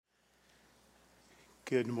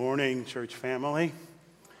Good morning, church family.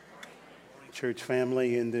 Church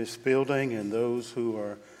family in this building and those who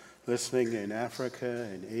are listening in Africa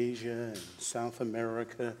and Asia and South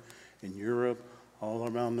America and Europe, all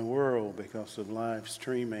around the world because of live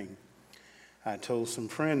streaming. I told some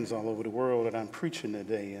friends all over the world that I'm preaching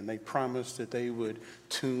today, and they promised that they would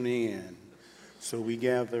tune in. So we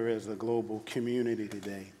gather as a global community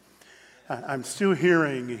today. I'm still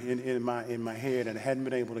hearing in my head, and I hadn't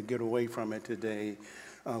been able to get away from it today,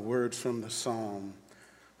 words from the psalm,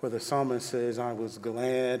 where the psalmist says, "I was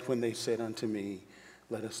glad when they said unto me,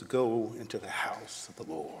 let us go into the house of the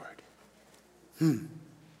Lord."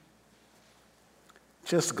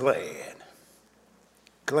 Just glad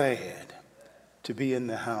to be in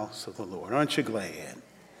the house of the Lord. Aren't you glad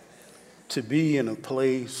to be in a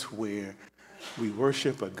place where we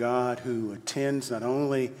worship a God who attends not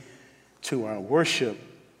only to our worship,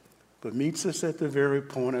 but meets us at the very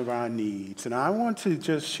point of our needs. And I want to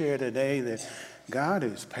just share today that God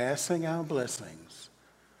is passing out blessings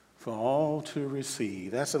for all to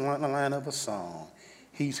receive. That's the line of a song.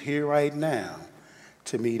 He's here right now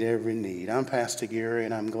to meet every need. I'm Pastor Gary,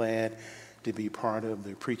 and I'm glad to be part of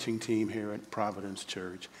the preaching team here at Providence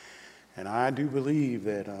Church. And I do believe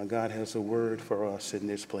that God has a word for us in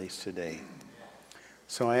this place today.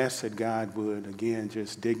 So I ask that God would, again,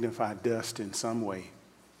 just dignify dust in some way,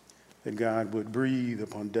 that God would breathe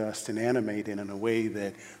upon dust and animate it in a way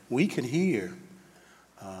that we can hear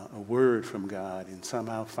a word from God and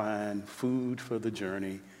somehow find food for the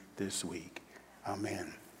journey this week.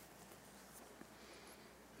 Amen.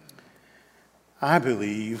 I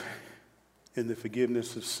believe in the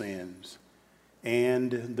forgiveness of sins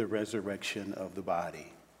and the resurrection of the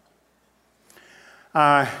body.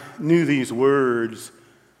 I knew these words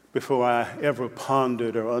before I ever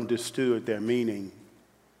pondered or understood their meaning.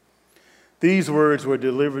 These words were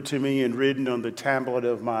delivered to me and written on the tablet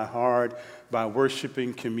of my heart by a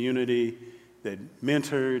worshiping community that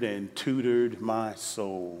mentored and tutored my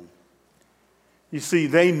soul. You see,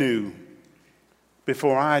 they knew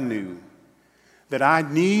before I knew that I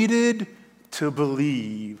needed to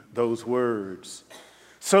believe those words.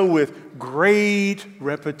 So with great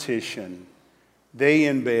repetition, they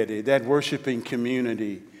embedded, that worshiping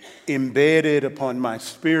community embedded upon my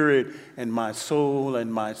spirit and my soul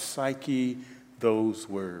and my psyche those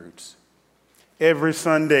words. Every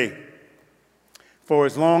Sunday, for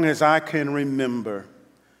as long as I can remember,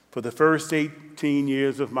 for the first 18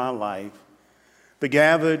 years of my life, the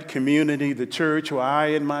gathered community, the church where I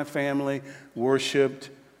and my family worshiped,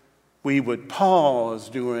 we would pause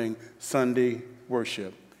during Sunday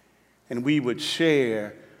worship and we would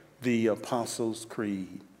share the Apostles'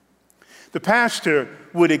 Creed. The pastor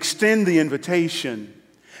would extend the invitation,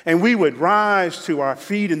 and we would rise to our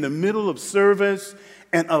feet in the middle of service,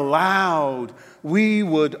 and aloud we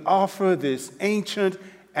would offer this ancient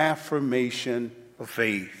affirmation of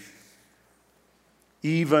faith.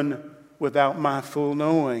 Even without my full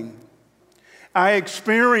knowing, I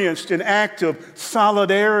experienced an act of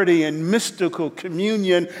solidarity and mystical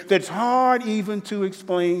communion that's hard even to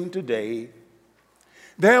explain today.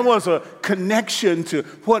 There was a connection to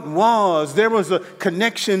what was. There was a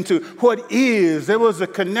connection to what is. There was a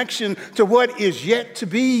connection to what is yet to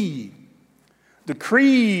be. The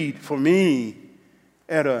creed for me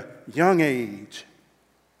at a young age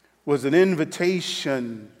was an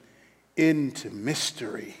invitation into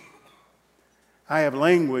mystery. I have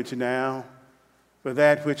language now for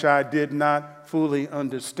that which I did not fully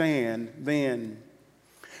understand then.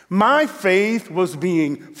 My faith was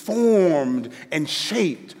being formed and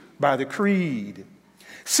shaped by the creed.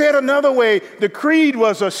 Said another way, the creed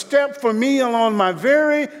was a step for me along my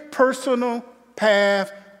very personal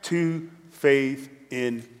path to faith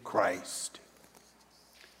in Christ.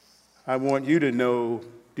 I want you to know,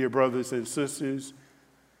 dear brothers and sisters,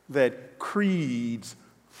 that creeds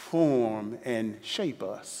form and shape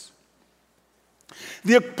us.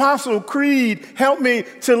 The Apostle Creed helped me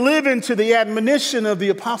to live into the admonition of the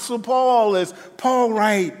Apostle Paul, as Paul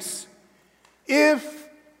writes, "If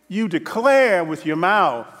you declare with your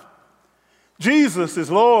mouth, Jesus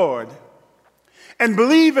is Lord, and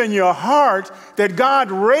believe in your heart that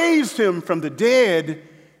God raised him from the dead,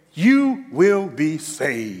 you will be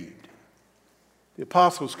saved." The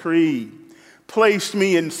Apostles' Creed placed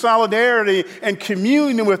me in solidarity and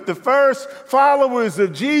communion with the first followers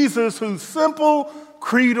of Jesus, whose simple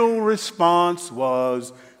creedal response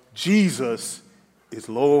was, "Jesus is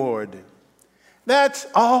Lord." That's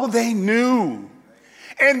all they knew.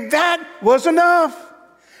 And that was enough.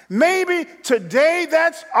 Maybe today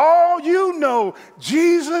that's all you know.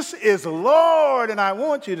 Jesus is Lord. And I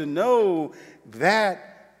want you to know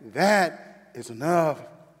that is enough,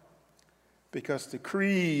 because the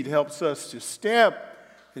creed helps us to step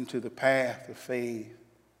into the path of faith.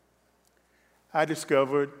 I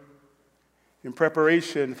discovered in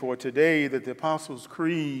preparation for today that the Apostles'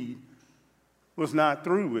 Creed was not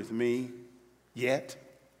through with me yet.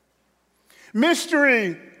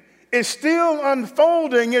 Mystery is still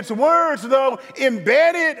unfolding. Its words, though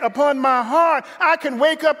embedded upon my heart, I can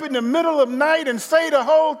wake up in the middle of the night and say the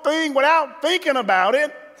whole thing without thinking about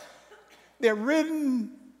it. They're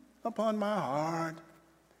written upon my heart,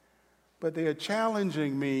 but they are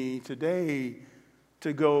challenging me today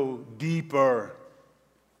to go deeper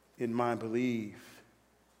in my belief.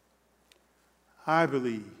 I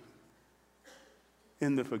believe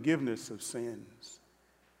in the forgiveness of sins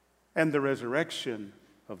and the resurrection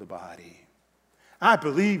of the body. I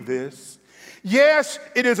believe this. Yes,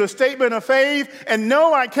 it is a statement of faith, and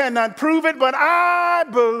no, I cannot prove it, but I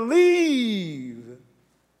believe.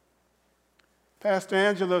 Pastor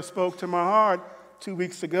Angela spoke to my heart 2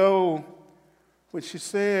 weeks ago when she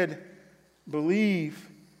said, belief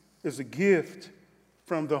is a gift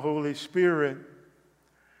from the Holy Spirit.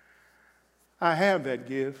 I have that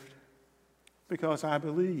gift because I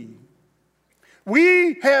believe.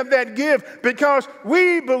 We have that gift because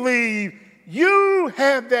we believe. You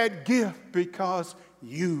have that gift because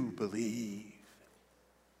you believe.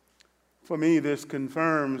 For me, this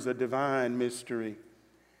confirms the divine mystery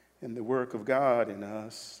in the work of God in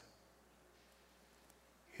us.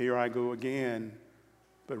 Here I go again,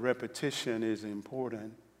 but repetition is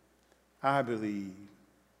important. I believe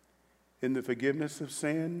in the forgiveness of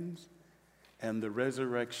sins and the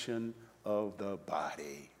resurrection of the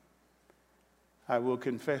body. I will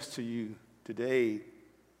confess to you today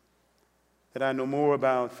that I know more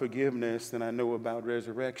about forgiveness than I know about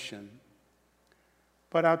resurrection.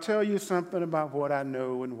 But I'll tell you something about what I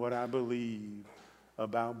know and what I believe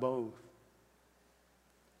about both.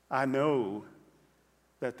 I know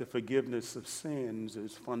that the forgiveness of sins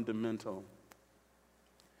is fundamental.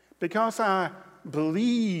 Because I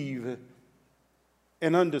believe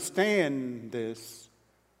and understand this,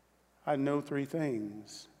 I know three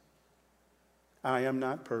things. I am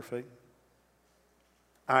not perfect.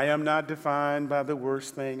 I am not defined by the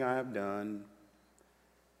worst thing I have done.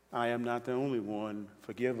 I am not the only one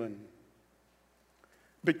forgiven.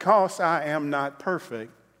 Because I am not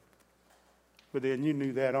perfect, but then you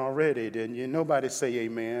knew that already, didn't you? Nobody say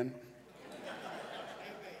amen.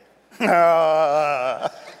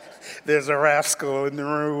 There's a rascal in the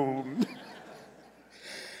room.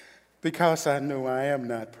 Because I know I am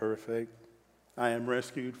not perfect, I am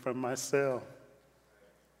rescued from myself.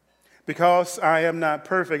 Because I am not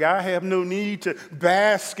perfect, I have no need to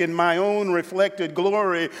bask in my own reflected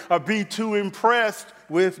glory or be too impressed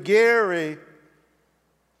with Gary.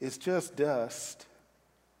 It's just dust.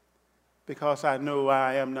 Because I know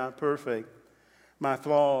I am not perfect, my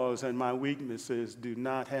flaws and my weaknesses do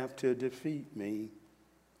not have to defeat me.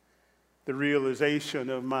 The realization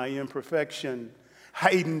of my imperfection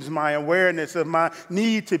heightens my awareness of my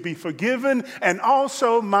need to be forgiven and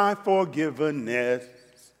also my forgiveness.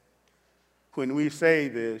 When we say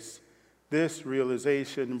this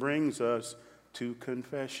realization brings us to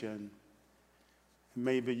confession.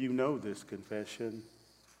 Maybe you know this confession.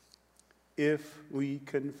 If we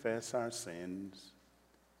confess our sins,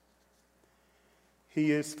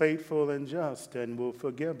 He is faithful and just and will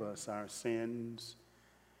forgive us our sins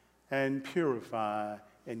and purify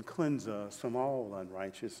and cleanse us from all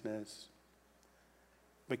unrighteousness.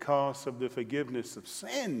 Because of the forgiveness of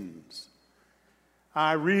sins,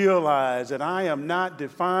 I realize that I am not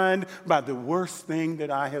defined by the worst thing that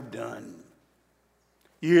I have done.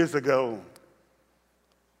 Years ago,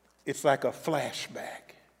 it's like a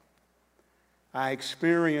flashback. I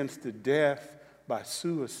experienced the death by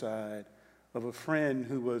suicide of a friend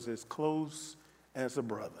who was as close as a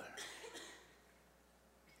brother.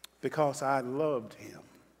 Because I loved him.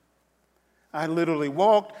 I literally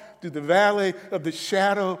walked through the valley of the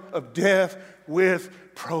shadow of death with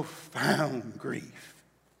profound grief.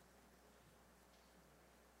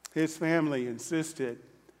 His family insisted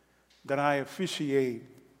that I officiate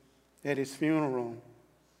at his funeral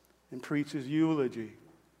and preach his eulogy.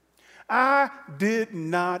 I did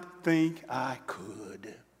not think I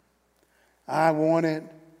could. I wanted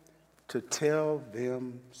to tell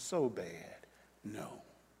them so bad, no.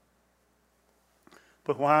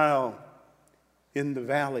 But while in the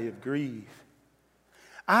valley of grief,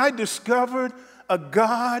 I discovered a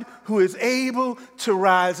God who is able to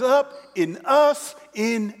rise up in us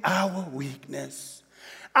in our weakness.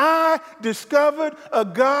 I discovered a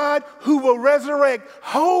God who will resurrect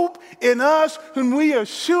hope in us when we are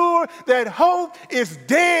sure that hope is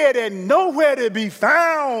dead and nowhere to be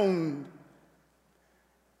found.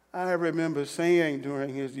 I remember saying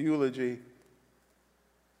during his eulogy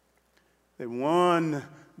that one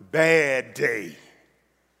bad day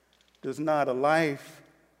does not a life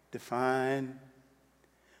define.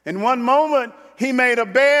 In one moment, he made a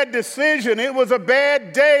bad decision. It was a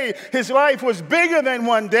bad day. His life was bigger than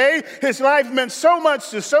one day. His life meant so much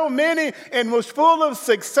to so many and was full of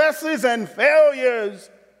successes and failures.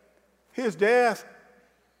 His death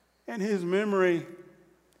and his memory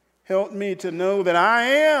helped me to know that I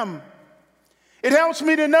am. It helps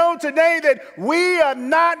me to know today that we are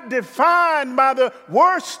not defined by the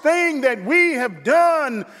worst thing that we have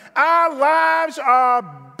done. Our lives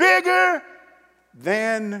are bigger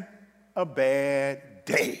than a bad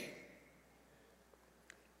day.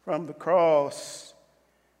 From the cross,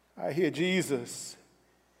 I hear Jesus.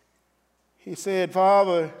 He said,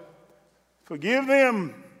 Father, forgive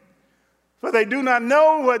them, for they do not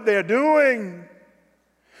know what they're doing.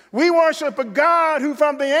 We worship a God who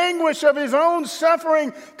from the anguish of his own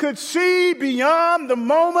suffering could see beyond the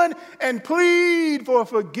moment and plead for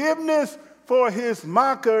forgiveness for his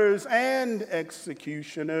mockers and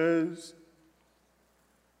executioners.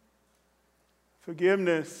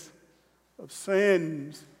 Forgiveness of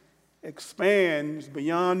sins expands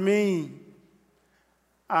beyond me.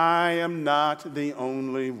 I am not the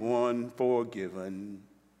only one forgiven.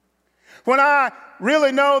 When I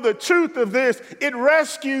really know the truth of this, it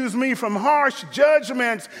rescues me from harsh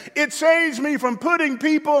judgments. It saves me from putting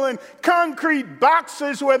people in concrete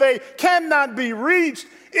boxes where they cannot be reached.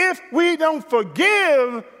 If we don't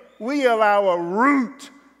forgive, we allow a root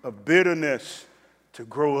of bitterness to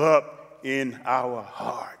grow up in our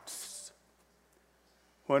hearts.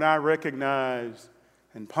 When I recognize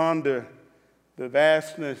and ponder the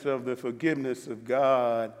vastness of the forgiveness of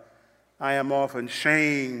God, I am often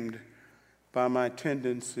shamed by my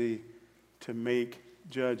tendency to make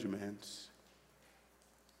judgments.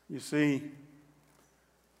 You see,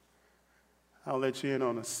 I'll let you in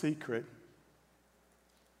on a secret.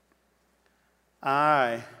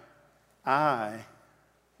 I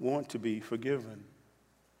want to be forgiven.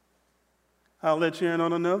 I'll let you in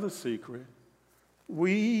on another secret.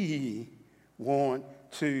 We want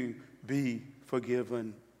to be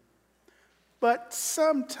forgiven. But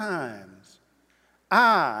sometimes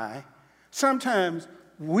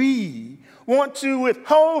we want to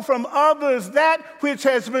withhold from others that which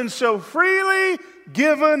has been so freely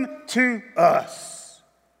given to us.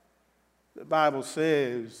 The Bible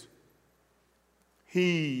says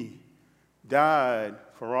he died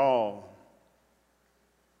for all,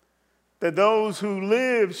 that those who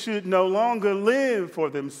live should no longer live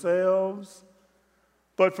for themselves,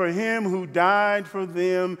 but for him who died for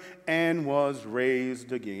them and was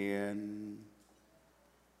raised again.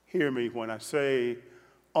 Hear me when I say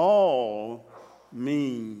all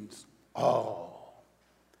means all.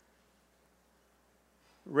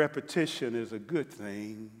 Repetition is a good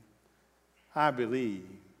thing. I believe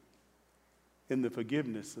in the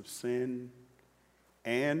forgiveness of sin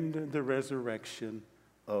and the resurrection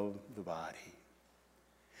of the body.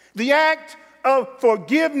 The act of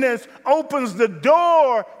forgiveness opens the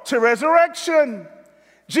door to resurrection.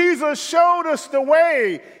 Jesus showed us the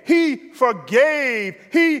way. He forgave.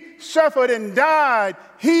 He suffered and died.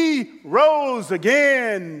 He rose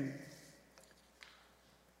again.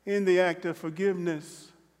 In the act of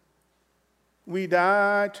forgiveness, we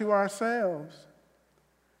die to ourselves.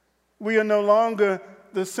 We are no longer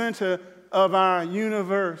the center of our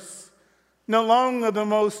universe, no longer the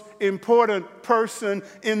most important person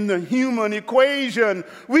in the human equation.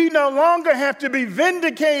 We no longer have to be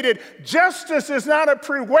vindicated. Justice is not a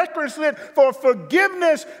prerequisite for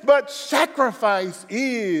forgiveness, but sacrifice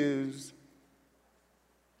is.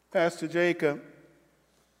 Pastor Jacob,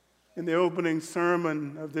 in the opening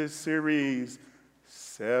sermon of this series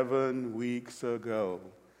 7 weeks ago,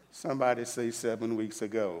 somebody say 7 weeks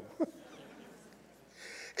ago,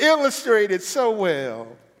 illustrated so well.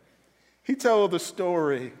 He told the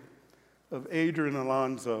story of Adrian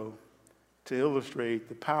Alonso to illustrate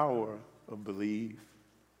the power of belief.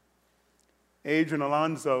 Adrian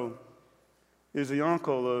Alonso is the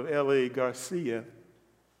uncle of L.A. Garcia,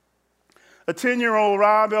 a 10-year-old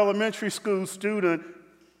Robb Elementary School student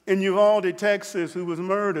in Uvalde, Texas, who was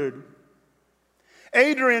murdered.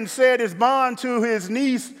 Adrian said his bond to his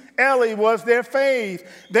niece, Ellie, was their faith.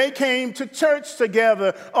 They came to church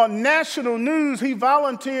together. On national news, he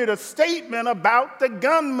volunteered a statement about the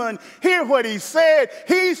gunman. Hear what he said.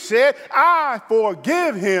 He said, "I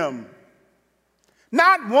forgive him."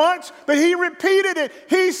 Not once, but he repeated it.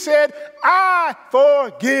 He said, I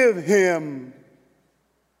forgive him.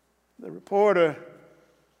 The reporter,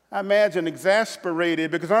 I imagine, exasperated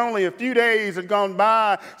because only a few days had gone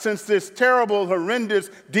by since this terrible, horrendous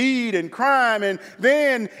deed and crime. And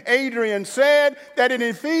then Adrian said that in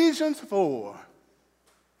Ephesians 4,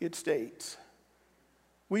 it states,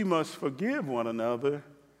 we must forgive one another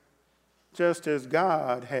just as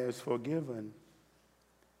God has forgiven.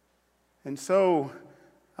 And so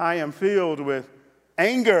I am filled with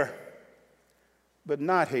anger, but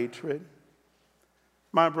not hatred.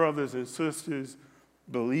 My brothers and sisters,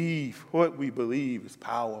 believe what we believe is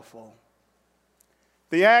powerful.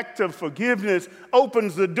 The act of forgiveness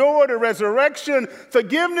opens the door to resurrection.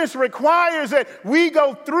 Forgiveness requires that we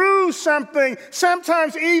go through something,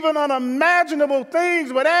 sometimes even unimaginable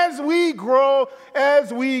things, but as we grow,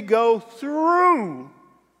 as we go through,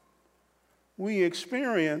 we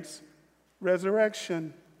experience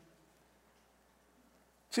resurrection.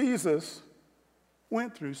 Jesus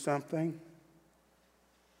went through something.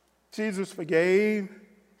 Jesus forgave.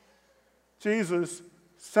 Jesus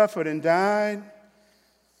suffered and died.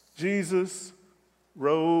 Jesus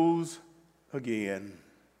rose again.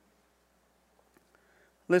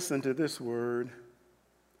 Listen to this word.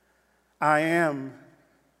 I am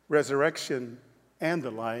resurrection and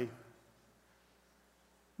the life.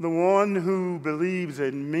 The one who believes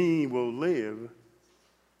in me will live,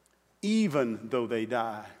 even though they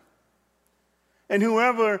die. And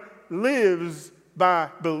whoever lives by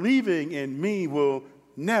believing in me will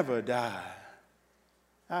never die.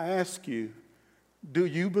 I ask you, do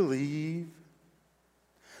you believe?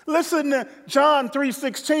 Listen to John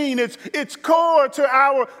 3:16. It's core to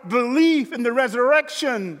our belief in the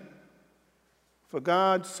resurrection. For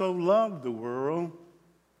God so loved the world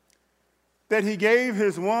that he gave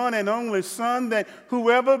his one and only Son, that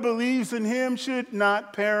whoever believes in him should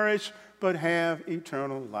not perish but have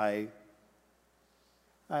eternal life.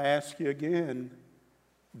 I ask you again,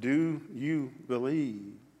 do you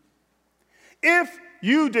believe? If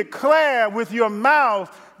you declare with your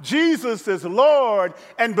mouth Jesus is Lord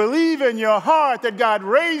and believe in your heart that God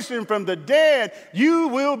raised him from the dead, you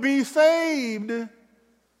will be saved.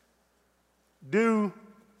 Do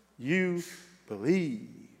you believe?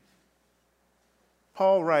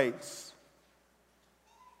 Paul writes,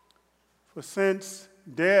 for since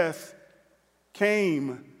death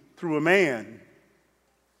came through a man,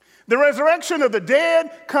 the resurrection of the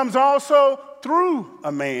dead comes also through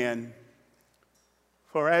a man.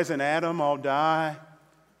 For as in Adam all die,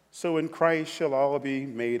 so in Christ shall all be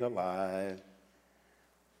made alive.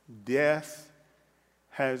 Death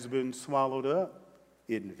has been swallowed up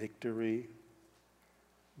in victory.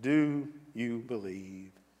 Do you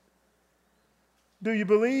believe? Do you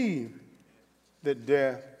believe that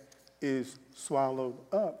death is swallowed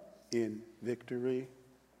up in victory?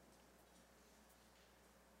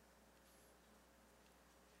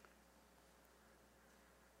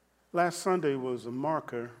 Last Sunday was a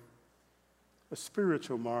marker, a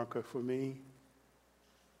spiritual marker for me.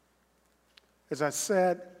 As I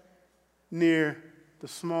sat near the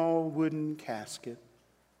small wooden casket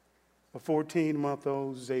of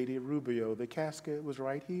 14-month-old Zadie Rubio, the casket was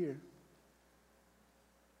right here.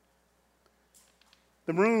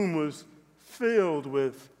 The room was filled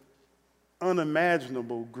with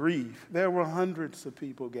unimaginable grief. There were hundreds of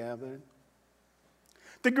people gathered.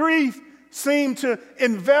 The grief seemed to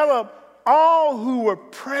envelop all who were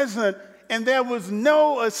present, and there was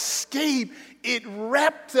no escape. It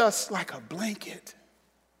wrapped us like a blanket.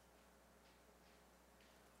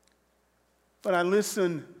 But I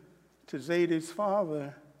listened to Zadie's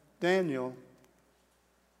father, Daniel,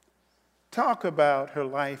 talk about her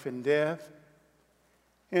life and death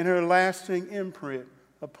and her lasting imprint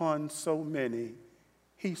upon so many.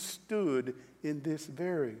 He stood in this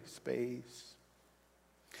very space.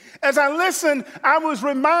 As I listened, I was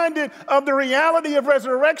reminded of the reality of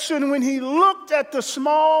resurrection when he looked at the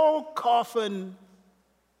small coffin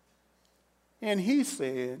and he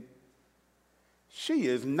said, she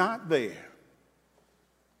is not there.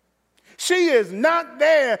 She is not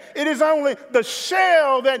there. It is only the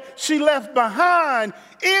shell that she left behind.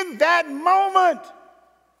 In that moment,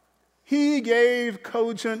 he gave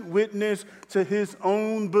cogent witness to his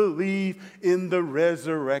own belief in the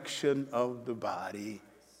resurrection of the body.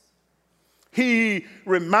 He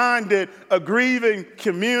reminded a grieving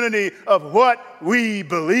community of what we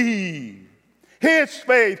believe. His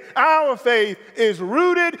faith, our faith, is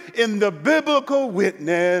rooted in the biblical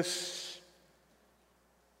witness.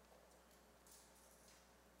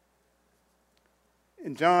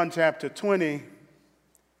 In John chapter 20,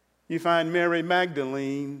 you find Mary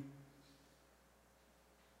Magdalene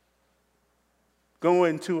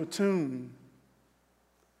going to a tomb.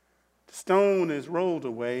 The stone is rolled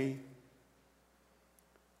away.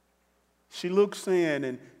 She looks in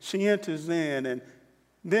and she enters in, and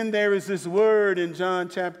then there is this word in John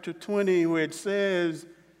chapter 20 where it says,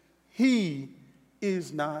 he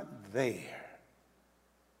is not there.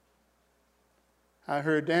 I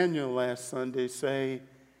heard Daniel last Sunday say,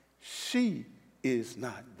 she is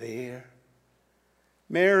not there.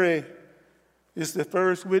 Mary is the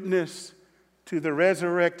first witness to the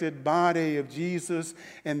resurrected body of Jesus,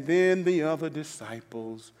 and then the other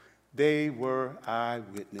disciples, they were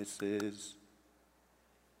eyewitnesses.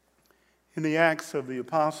 In the Acts of the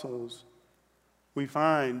Apostles, we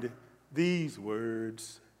find these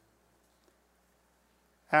words.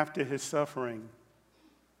 After his suffering,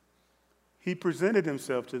 he presented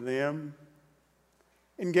himself to them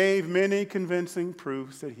and gave many convincing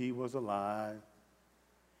proofs that he was alive.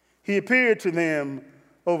 He appeared to them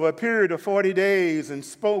over a period of 40 days and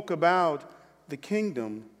spoke about the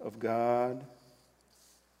kingdom of God.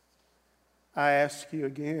 I ask you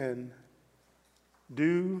again,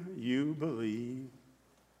 do you believe?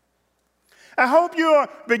 I hope you are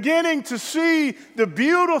beginning to see the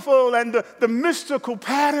beautiful and the mystical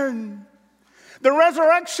pattern. The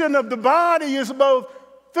resurrection of the body is both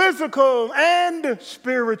physical and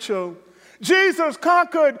spiritual. Jesus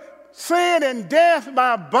conquered sin and death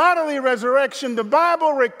by bodily resurrection. The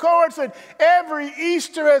Bible records that every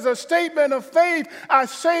Easter as a statement of faith. I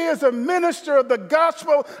say as a minister of the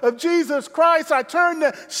gospel of Jesus Christ, I turn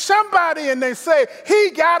to somebody and they say,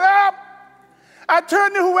 he got up. I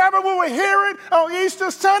turn to whoever will hear it on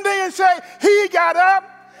Easter Sunday and say, he got up.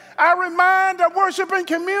 I remind the worshiping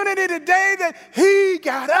community today that he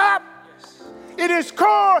got up. It is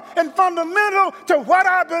core and fundamental to what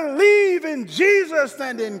I believe in Jesus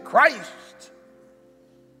and in Christ.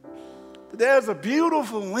 But there's a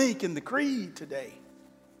beautiful link in the creed today.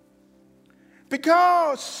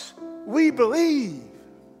 Because we believe,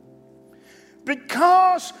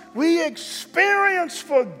 because we experience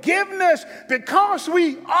forgiveness, because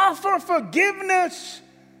we offer forgiveness,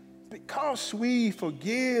 because we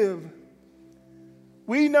forgive,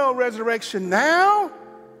 we know resurrection now,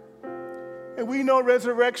 and we know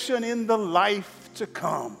resurrection in the life to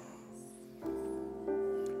come.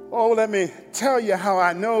 Oh, let me tell you how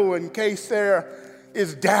I know in case there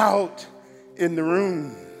is doubt in the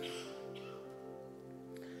room.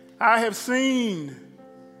 I have seen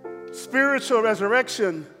spiritual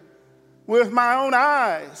resurrection with my own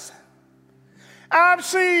eyes. I've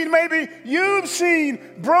seen, maybe you've seen,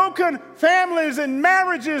 broken families and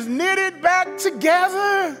marriages knitted back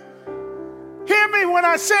together. Hear me when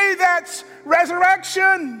I say that's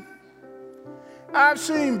resurrection. I've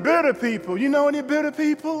seen bitter people. You know any bitter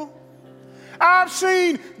people? I've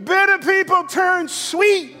seen bitter people turn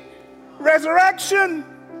sweet. Resurrection.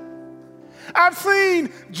 I've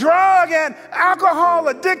seen drug and alcohol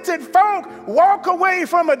addicted folk walk away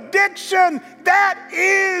from addiction. That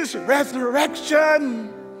is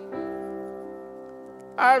resurrection.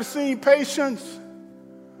 I've seen patients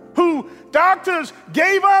who doctors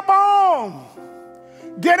gave up on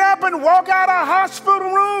get up and walk out of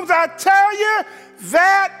hospital rooms. I tell you,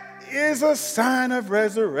 that is a sign of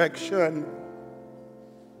resurrection.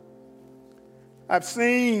 I've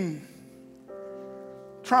seen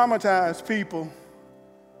traumatized people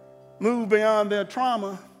move beyond their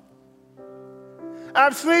trauma.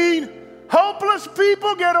 I've seen hopeless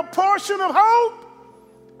people get a portion of hope.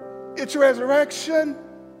 It's resurrection.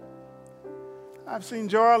 I've seen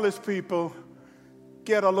joyless people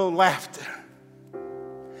get a little laughter.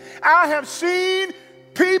 I have seen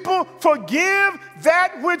people forgive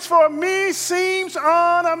that which for me seems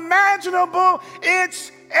unimaginable.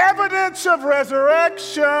 It's evidence of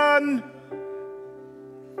resurrection.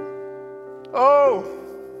 Oh,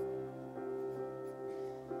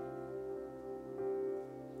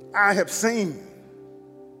 I have seen,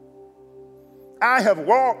 I have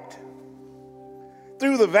walked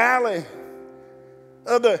through the valley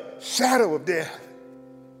of the shadow of death.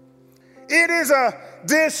 It is a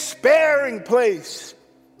despairing place.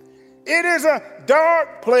 It is a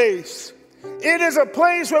dark place. It is a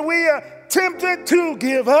place where we are tempted to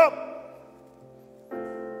give up.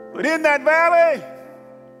 But in that valley,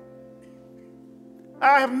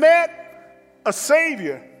 I have met a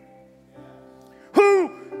Savior who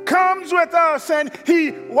comes with us and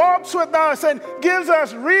he walks with us and gives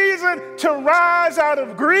us reason to rise out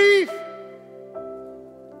of grief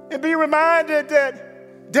and be reminded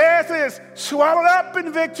that death is swallowed up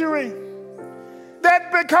in victory.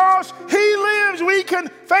 That because he lives, we can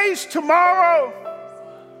face tomorrow.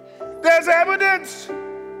 There's evidence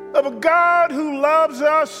of a God who loves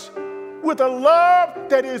us with a love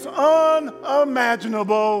that is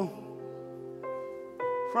unimaginable.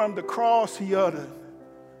 From the cross he uttered,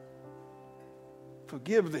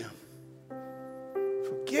 forgive them.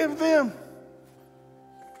 Forgive them.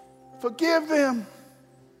 Forgive them.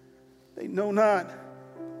 They know not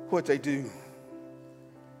what they do.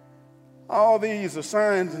 All these are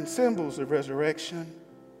signs and symbols of resurrection.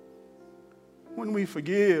 When we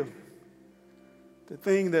forgive, the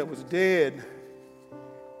thing that was dead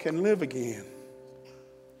can live again.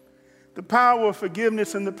 The power of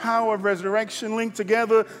forgiveness and the power of resurrection linked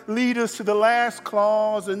together lead us to the last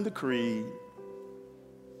clause in the creed.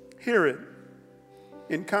 Hear it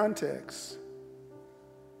in context.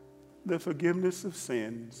 The forgiveness of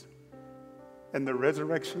sins and the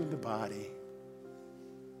resurrection of the body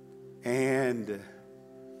and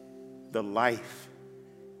the life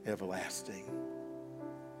everlasting.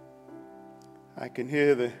 I can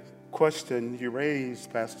hear the question you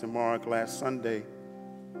raised, Pastor Mark, last Sunday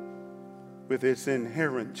with its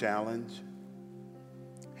inherent challenge.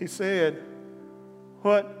 He said,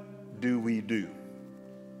 what do we do?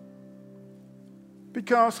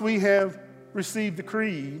 Because we have received the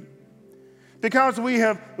creed, because we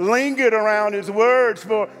have lingered around his words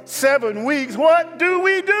for 7 weeks, what do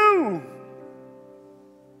we do?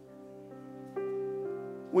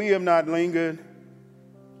 We have not lingered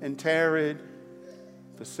and tarried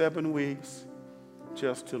for 7 weeks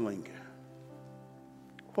just to linger.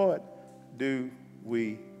 What do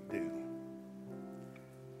we do?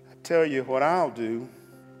 I tell you what I'll do.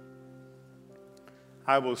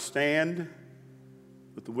 I will stand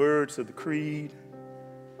with the words of the creed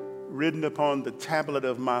written upon the tablet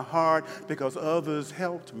of my heart because others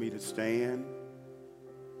helped me to stand.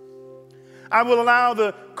 I will allow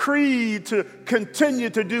the creed to continue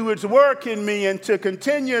to do its work in me and to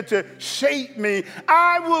continue to shape me.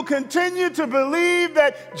 I will continue to believe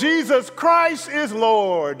that Jesus Christ is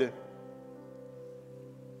Lord.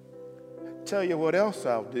 I tell you what else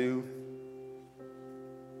I'll do.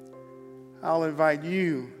 I'll invite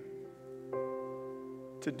you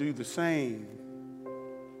to do the same.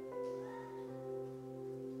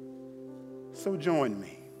 So join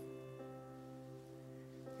me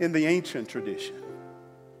in the ancient tradition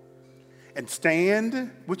and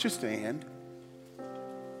stand, would you stand,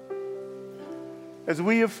 as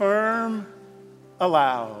we affirm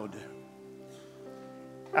aloud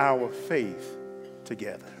our faith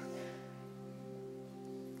together.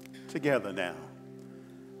 Together now.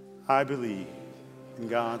 I believe in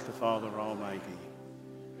God the Father Almighty,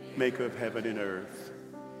 maker of heaven and earth,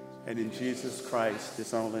 and in Jesus Christ,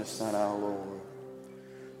 his only Son, our Lord,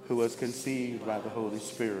 who was conceived by the Holy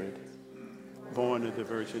Spirit, born of the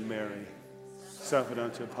Virgin Mary, suffered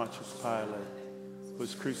unto Pontius Pilate,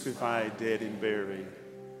 was crucified, dead, and buried.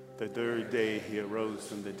 The third day he arose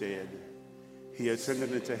from the dead. He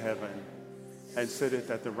ascended into heaven and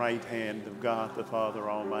sitteth at the right hand of God the Father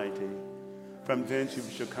Almighty. From thence he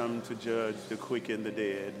shall come to judge the quick and the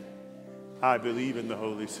dead. I believe in the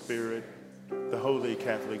Holy Spirit, the Holy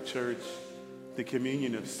Catholic Church, the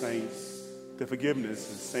communion of saints, the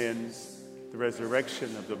forgiveness of sins, the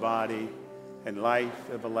resurrection of the body, and life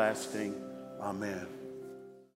everlasting. Amen.